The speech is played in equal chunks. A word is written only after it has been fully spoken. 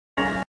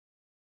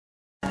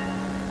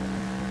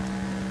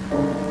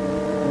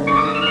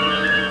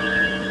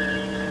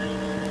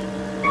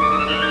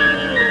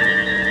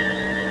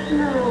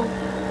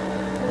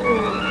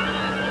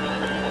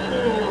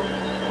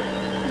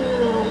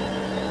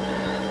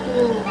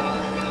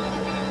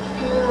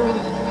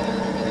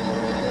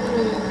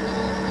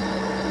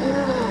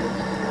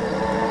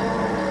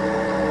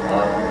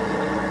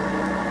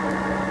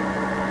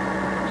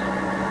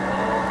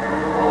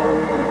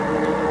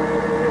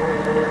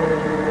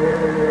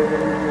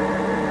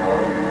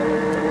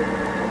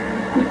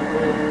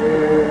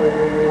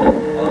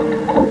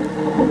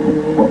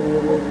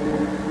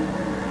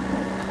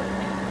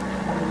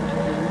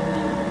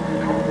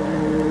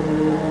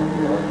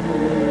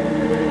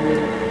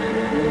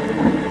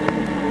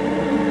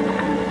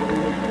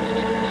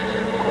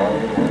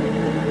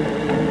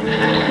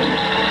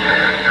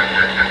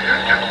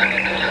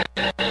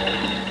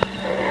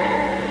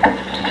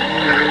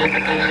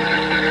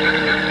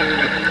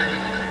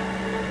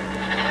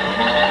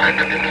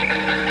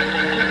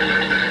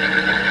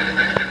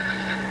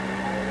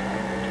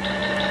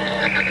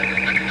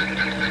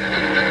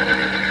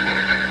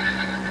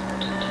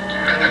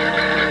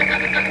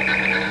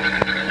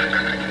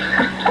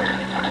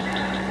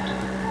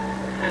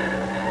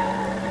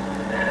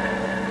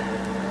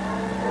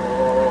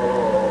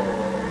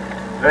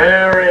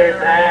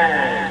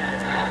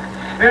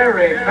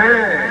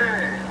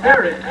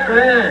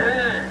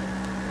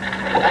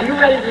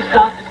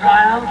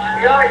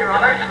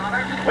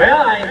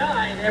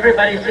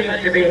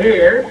Seems to be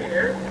here,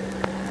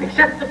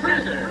 except the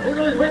prisoner. Who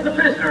knows where the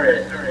prisoner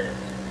is?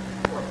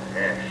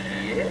 There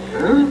she is.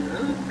 Huh?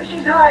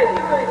 She's hiding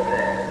over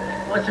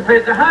there. What's the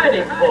prisoner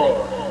hiding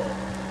for?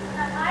 She's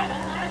not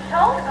hiding. She was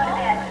told to go to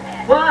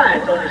bed. Why?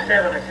 It's only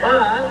 7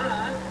 o'clock.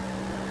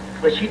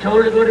 Was she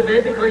told to go to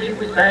bed because she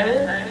was bad?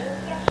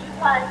 Yes, she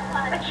was,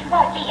 but she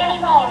won't be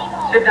anymore.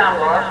 Sit down,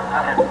 Laura.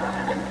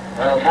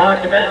 Well,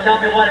 Mark, you better tell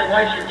me what it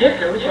was she did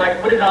do so I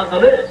can put it on the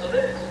list.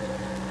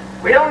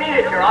 We don't need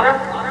it, Your Honor.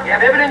 We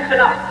have evidence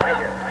enough right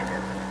here.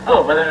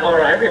 Oh, well then, all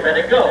right, we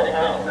better go.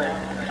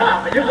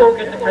 Tom, will you go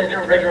get the prisoner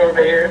and bring her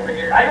over here?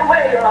 Right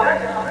away, Your Honor.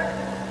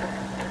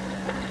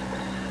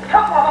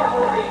 Come on,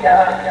 Judy.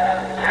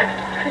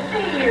 I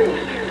see you.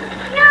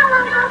 No,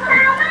 Uncle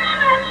Tom,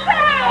 I'm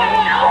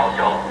afraid. No,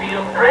 don't be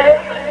afraid.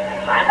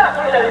 I'm not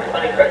going to let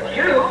anybody hurt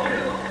you.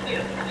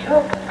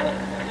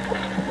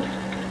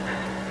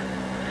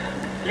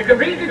 You can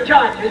read the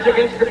charges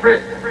against the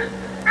prisoner.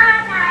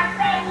 I'm not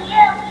afraid of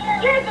you.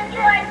 You're the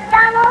poor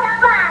Donald's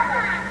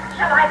father.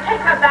 Shall I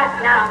take her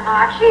back now,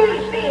 Ma?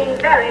 She's being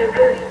very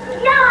rude.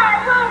 No, I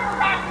won't go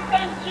back to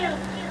St. Jude.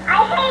 I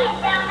hate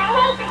them. I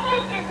hate the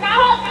sisters, and I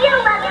hate you,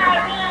 Mother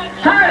Irene.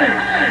 Silence!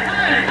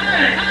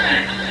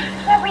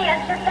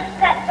 Maria's just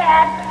upset,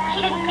 Dad. She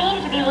didn't mean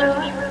to be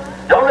rude.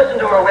 Don't listen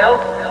to her, Will.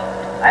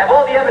 I have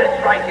all the evidence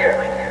right here.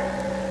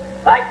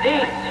 Like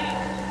these.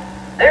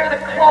 They're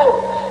the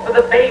clothes for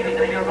the baby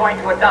that you're going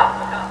to adopt.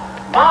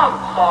 Mom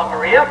saw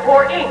Maria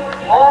pour ink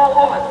all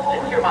over them,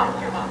 didn't your mom?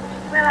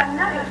 Well, I'm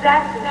not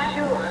exactly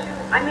sure.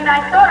 I mean,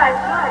 I thought I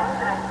saw it,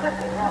 but I could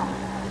be wrong.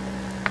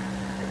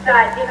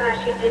 Besides, even if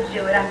she did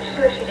do it, I'm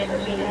sure she didn't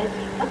mean it.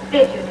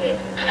 Did you, dear?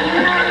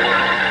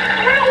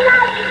 And I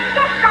love you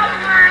just like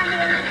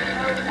Mommy.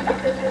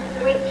 This is a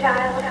sweet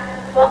child.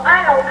 Well,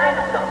 I don't think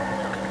so.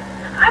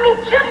 I mean,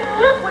 just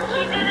look what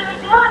she did in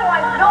his lawn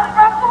while I don't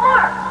broke the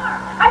mark.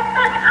 I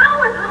spent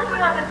hours looking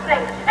on this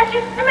thing, and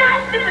she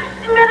smashed it to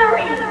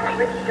smithereens.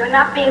 You're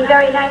not being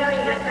very nice to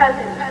your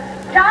cousin.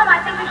 Tom, I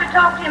think we should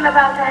talk to him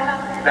about that.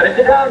 Better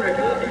sit down,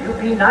 Ricky. You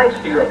be nice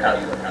to your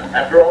cousin.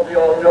 After all, we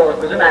all know it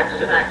was an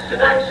accident.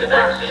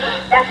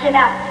 That's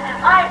enough.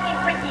 I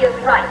think Ricky is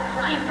right.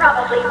 She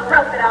probably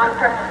broke it on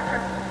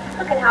purpose.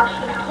 Look at how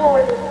she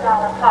tore this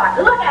doll apart.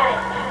 Look at it.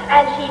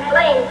 And she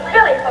blames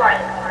Billy for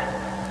it.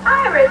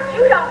 Iris,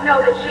 you don't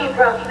know that she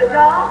broke the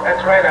doll.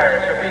 That's right,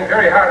 Iris. You're being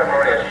very hard on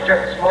Maria. She's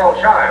just a small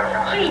child.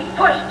 She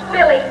pushed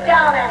Billy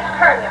down and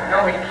hurt him.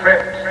 No, he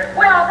tripped.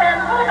 Well, then,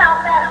 what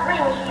about that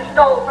ring she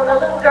stole from the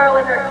little girl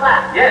in her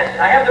class? Yes,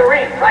 I have the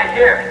ring right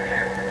here.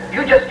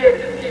 You just gave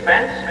it to me,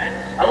 Spence,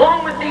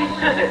 along with these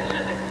scissors.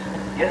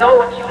 You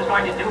know what she was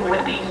going to do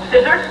with these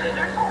scissors?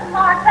 Oh,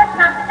 Mark, that's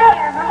not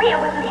fair.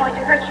 Maria wasn't going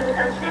to hurt you with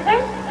those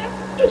scissors.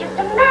 You just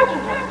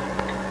imagined it.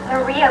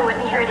 Maria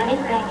wouldn't hurt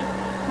anything.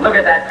 Look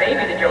at that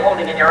baby that you're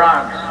holding in your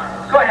arms.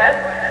 Go ahead.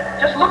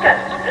 Just look at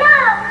it. No!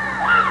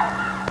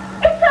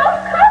 It's all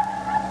cut.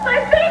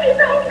 My baby's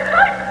all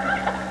cut.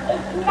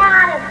 It's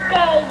not a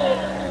baby.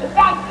 It's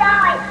that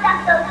doll I stuck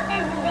those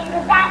scissors in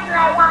because that's what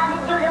I wanted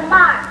to do to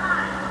Mark.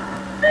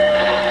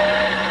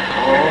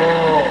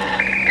 Oh.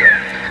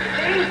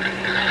 See?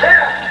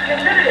 There. She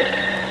admitted it.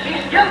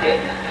 She's guilty.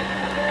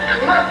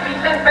 She must be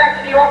sent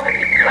back to the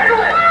orphanage. Right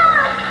away.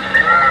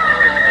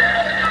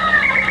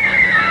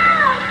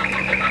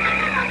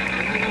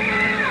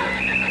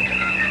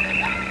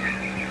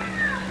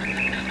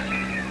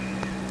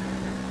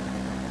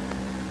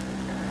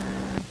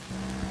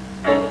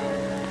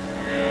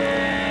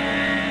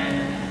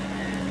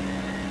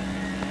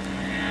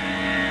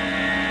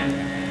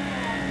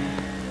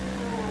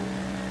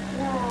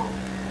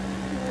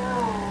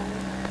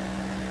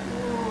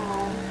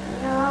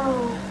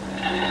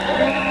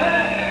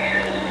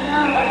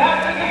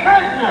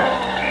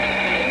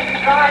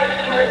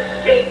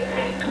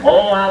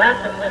 I'll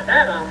have to put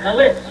that on the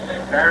list.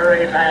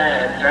 Very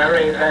bad,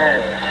 very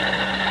bad.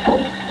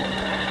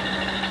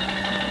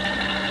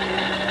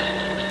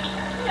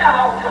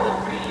 Now,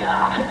 Gloria,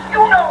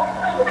 you know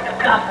you wouldn't have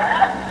done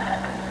that.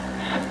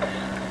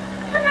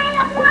 But I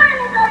don't want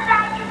to go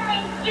back to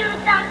St.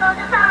 Jude's, Uncle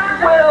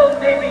Tom. Well,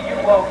 maybe you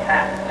won't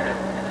have to.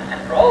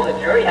 After all, the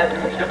jury hasn't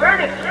reached a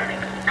verdict.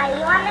 Are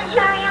you on the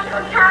jury,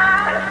 Uncle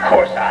Tom? Of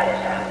course I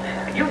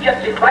am. You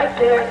just sit right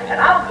there, and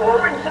I'll go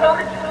over and sit on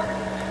the jury.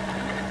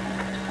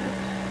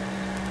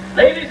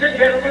 Ladies and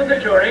gentlemen of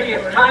the jury,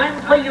 it's time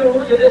for you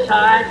to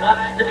decide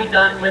what's to be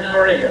done with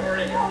Maria.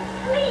 Oh,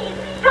 please,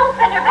 don't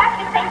send her back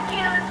to St.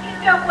 Jude's.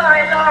 Don't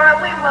worry, Laura,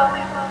 we will.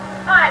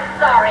 I'm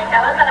sorry,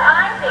 Helen, but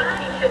I think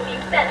she should be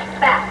sent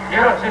back.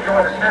 You don't seem to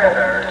understand,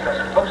 Irene. You're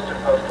supposed to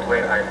post the way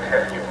I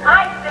tell you.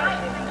 I think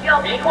she's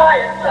guilty. Be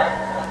quiet, son.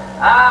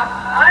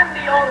 I'm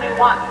the only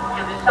one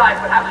to decide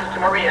what happens to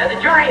Maria. The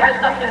jury has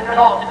nothing at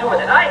all to do with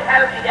it. I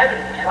have the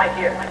evidence right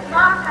here.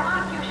 Mom,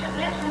 I think you should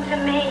listen to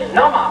me.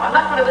 No, Mom, I'm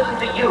not going to listen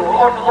to you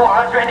or to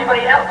Laura or to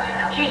anybody else.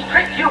 She's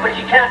tricked you, but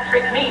she can't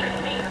trick me.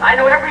 I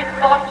know every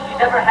thought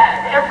she's ever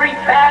had, every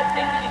bad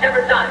thing she's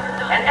ever done,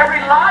 and every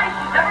lie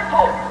she's ever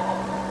told.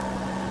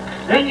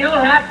 Then you'll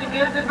have to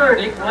give the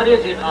verdict. What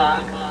is it,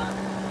 Mom?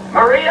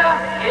 Maria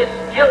is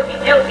guilty,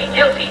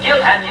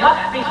 and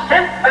must be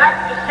sent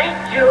back to St.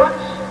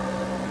 Jude's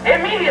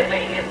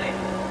immediately.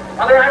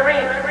 Mother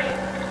Irene,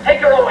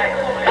 take her away.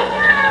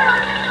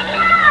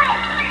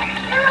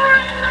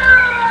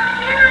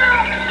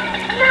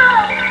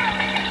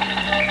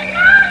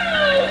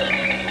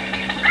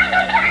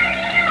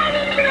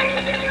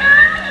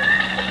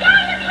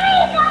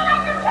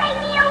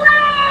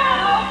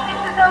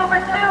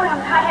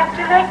 I have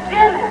to make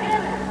dinner.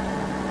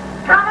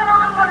 Come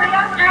along,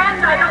 Maria,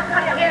 and I don't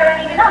want to hear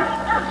any noise.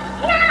 No!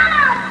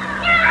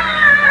 No!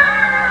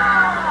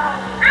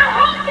 I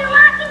hate you,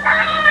 Hawkins.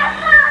 I hate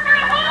you.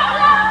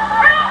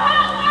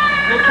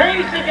 The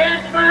case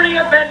against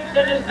Maria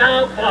Benson is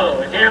now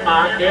closed. Here,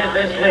 Mark, here's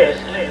this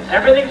list.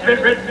 Everything's been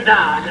written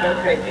down.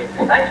 Okay,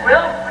 Thanks,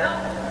 Will.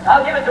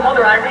 I'll give it to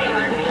Mother Irene.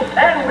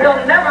 Then we'll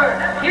never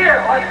hear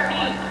or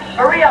see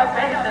Maria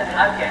Benson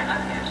again.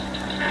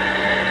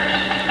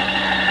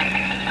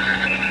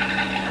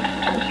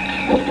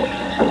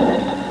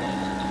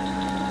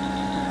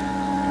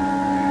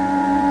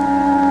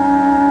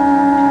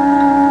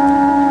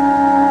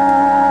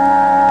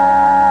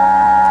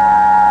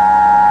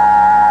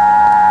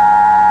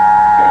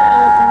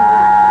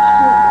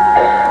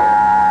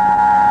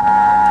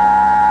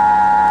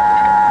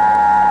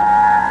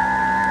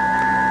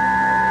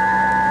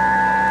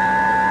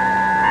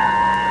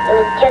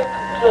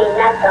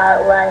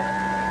 It was,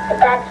 but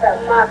that's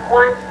what Mark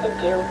wants to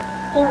do.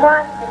 He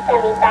wants to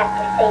send me back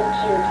to St.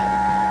 Jude's.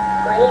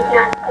 Well, he's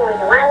not going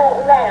to. I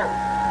won't let him.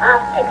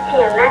 I'll fix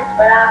him. That's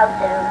what I'll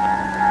do.